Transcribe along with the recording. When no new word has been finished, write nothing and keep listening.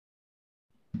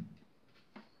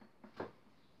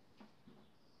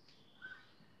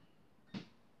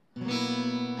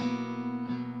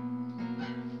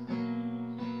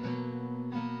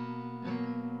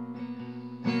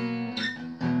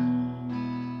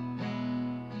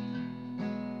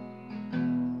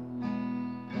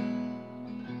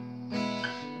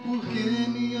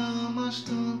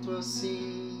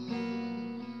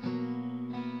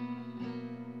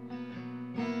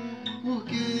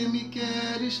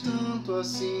queres tanto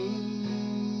assim?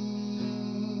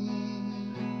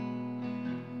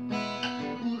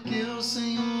 Porque o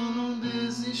Senhor não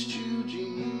desistiu de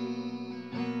mim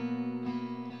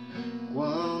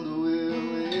quando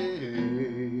eu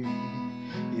errei,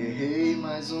 e errei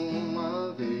mais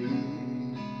uma vez.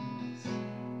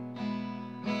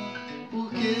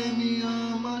 Porque me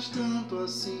amas tanto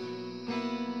assim?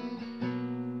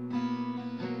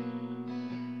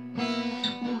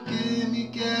 Porque me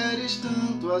queres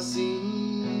tanto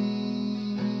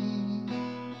assim?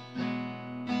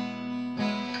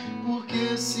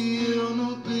 Porque se eu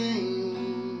não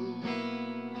tenho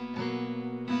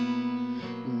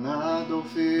nada a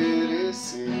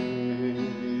oferecer,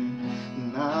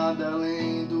 nada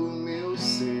além do meu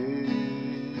ser,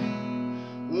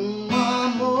 um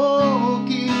amor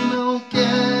que não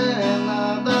quer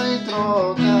nada em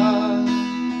troca,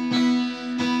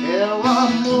 é o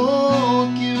amor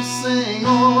que o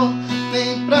Senhor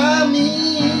tem pra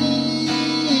mim,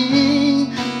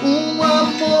 um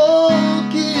amor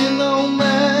que não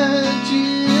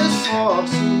mede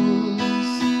esforços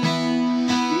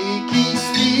e que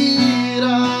inspira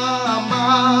a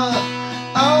amar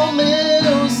ao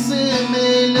meu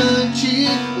semelhante,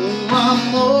 um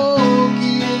amor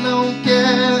que não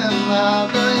quer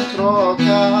nada em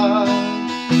troca,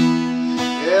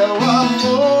 é o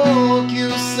amor que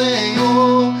o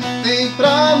Senhor tem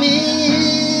pra mim,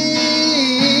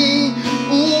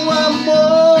 um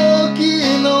amor que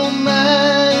não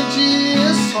mede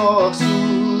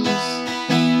esforços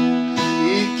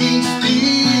e que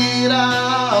inspira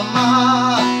a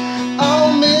amar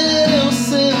ao meu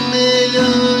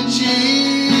semelhante.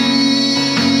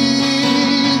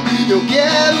 Eu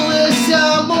quero esse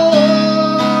amor,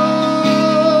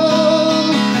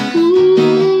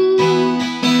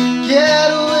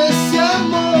 quero esse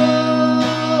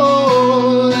amor,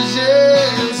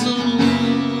 Jesus.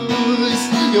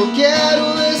 Eu quero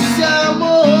esse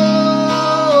amor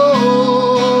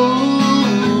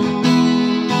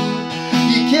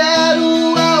e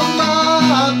quero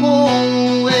amar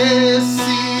com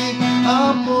esse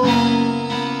amor,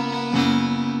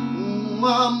 um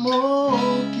amor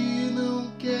que não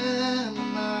quer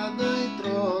nada em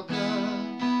troca,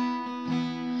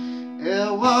 é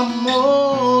o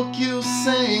amor que o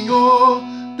Senhor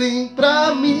tem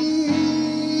pra mim,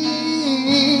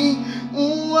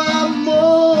 um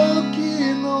amor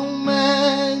que não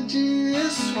mede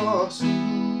esforços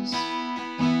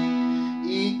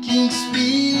e que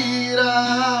inspira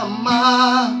a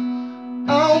amar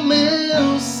ao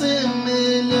meu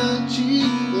semelhante,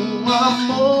 um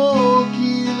amor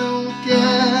que não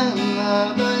quer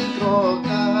nada em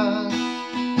troca,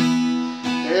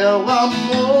 é o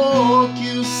amor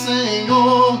que o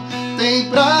Senhor tem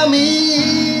pra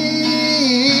mim,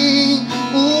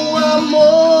 um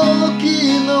amor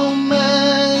que não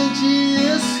mede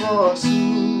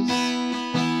esforços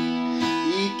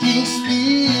e que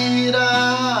inspira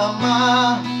a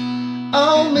amar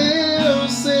ao meu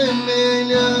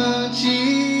semelhante.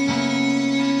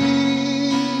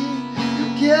 Eu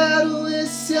quero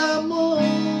esse amor,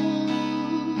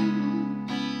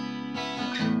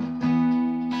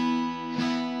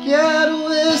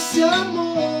 quero esse amor,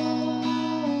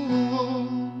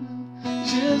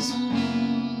 Jesus.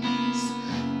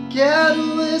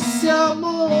 Quero esse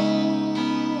amor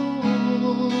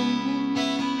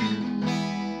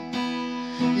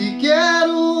e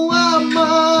quero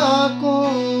amar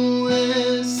com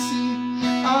esse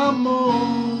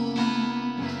amor,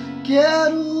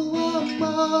 quero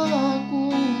amar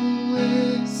com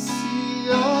esse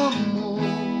amor,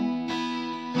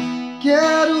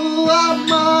 quero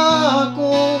amar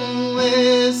com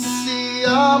esse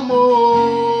amor.